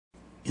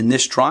in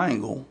this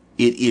triangle,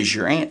 it is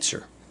your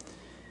answer.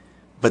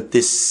 But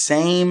this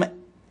same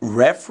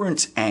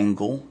reference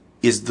angle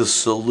is the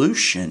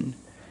solution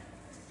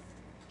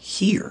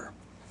here.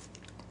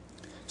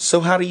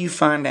 So how do you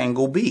find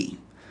angle B?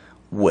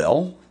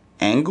 Well,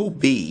 angle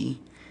B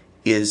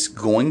is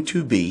going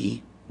to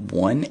be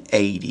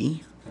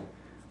 180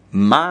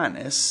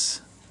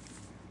 minus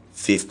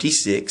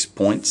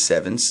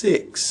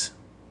 56.76.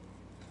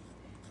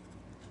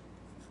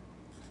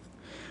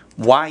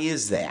 Why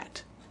is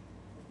that?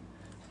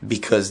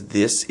 Because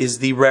this is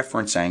the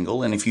reference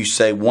angle, and if you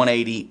say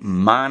 180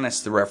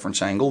 minus the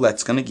reference angle,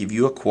 that's going to give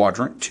you a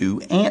quadrant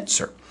 2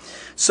 answer.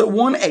 So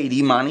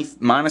 180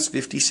 minus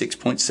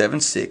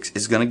 56.76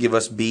 is going to give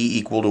us B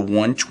equal to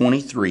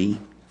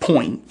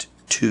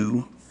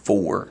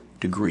 123.24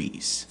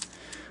 degrees.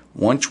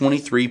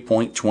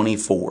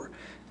 123.24.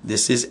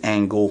 This is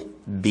angle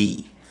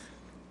B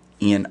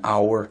in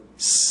our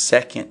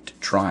second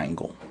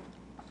triangle.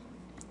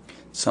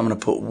 So I'm going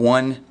to put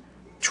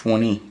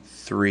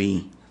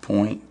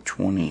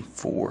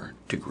 123.24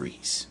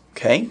 degrees.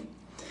 Okay?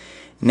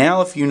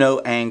 Now if you know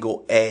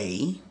angle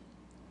A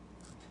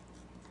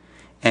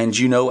and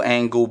you know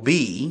angle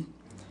B,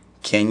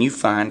 can you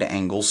find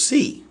angle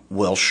C?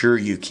 Well, sure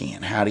you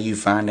can. How do you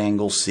find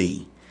angle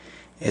C?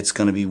 It's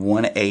going to be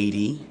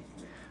 180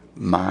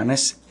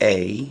 minus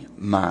A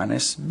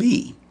minus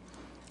B,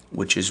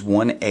 which is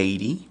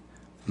 180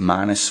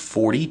 minus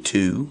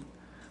 42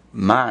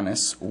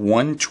 minus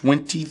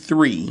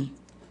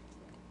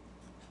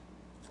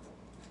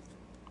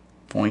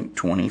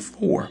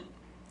 123.24.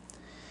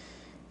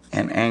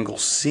 And angle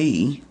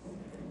C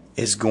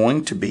is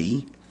going to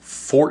be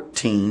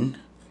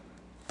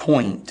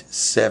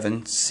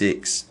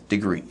 14.76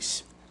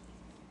 degrees.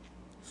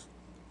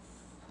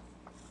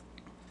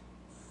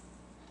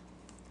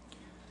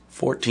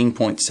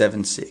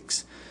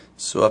 .76.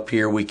 So up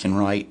here we can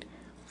write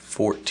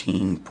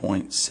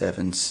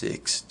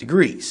 14.76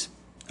 degrees.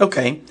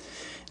 Okay,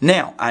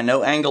 now I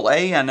know angle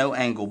A, I know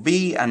angle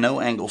B, I know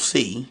angle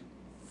C,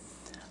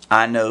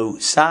 I know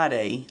side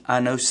A, I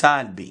know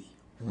side B.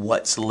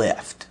 What's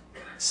left?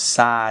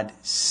 Side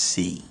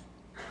C.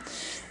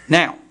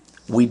 Now,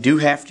 we do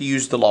have to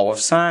use the law of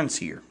sines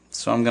here.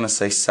 So I'm going to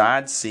say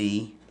side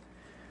C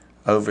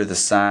over the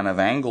sine of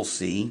angle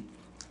C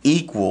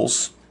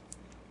equals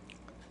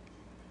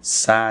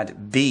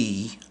side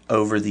B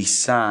over the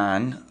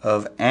sine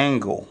of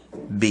angle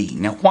B.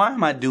 Now, why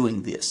am I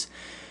doing this?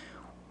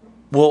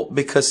 Well,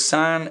 because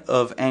sine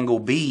of angle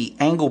B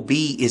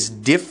is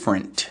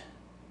different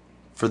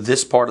for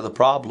this part of the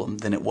problem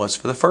than it was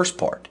for the first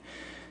part.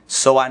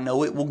 So I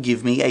know it will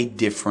give me a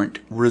different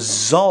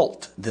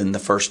result than the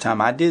first time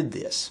I did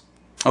this.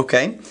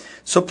 Okay,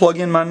 so plug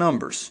in my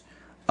numbers.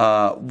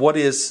 What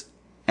is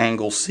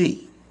angle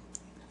C?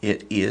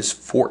 It is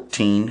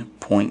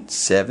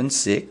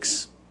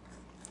 14.76.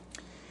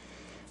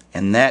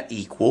 And that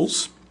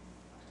equals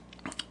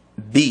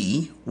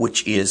B,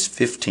 which is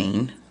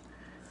 15,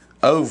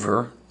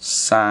 over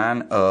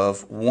sine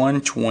of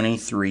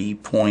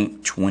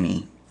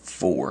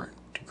 123.24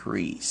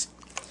 degrees.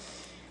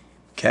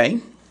 Okay?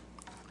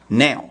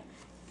 Now,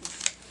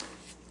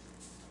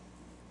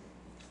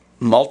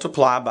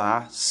 multiply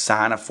by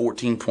sine of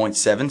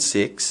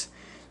 14.76.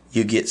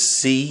 You get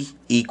C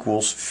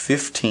equals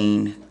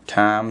 15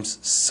 times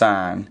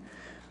sine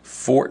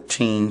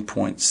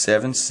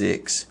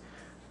 14.76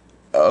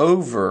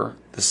 over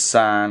the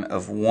sine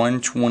of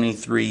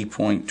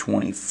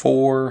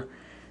 123.24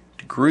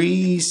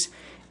 degrees.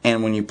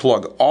 And when you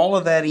plug all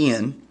of that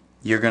in,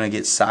 you're going to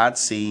get side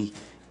C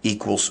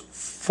equals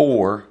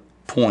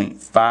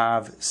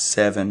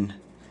 4.57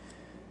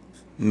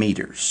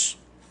 meters.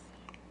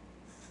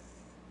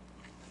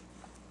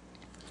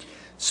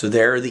 So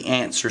there are the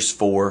answers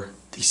for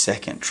the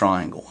second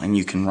triangle. And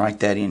you can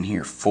write that in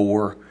here,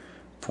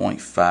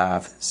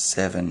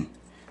 4.57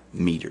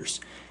 meters.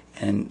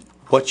 And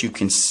what you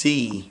can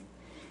see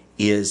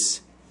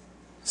is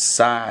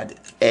side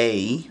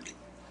A,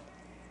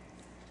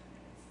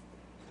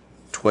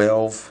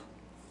 12,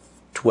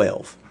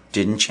 12,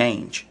 didn't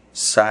change.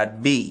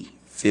 Side B,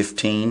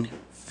 15,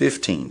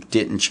 15,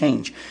 didn't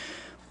change.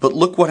 But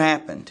look what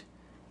happened.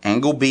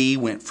 Angle B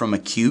went from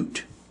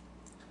acute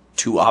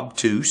to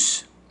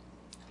obtuse,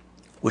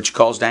 which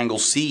caused angle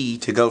C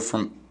to go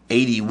from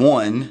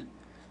 81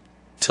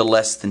 to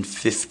less than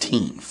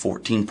 15,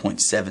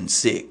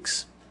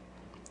 14.76.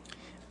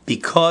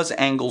 Because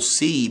angle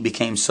C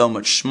became so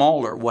much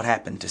smaller, what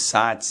happened to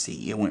side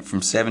C? It went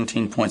from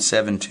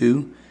 17.72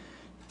 to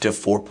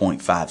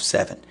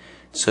 4.57.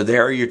 So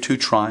there are your two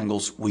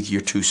triangles with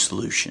your two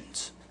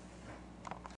solutions.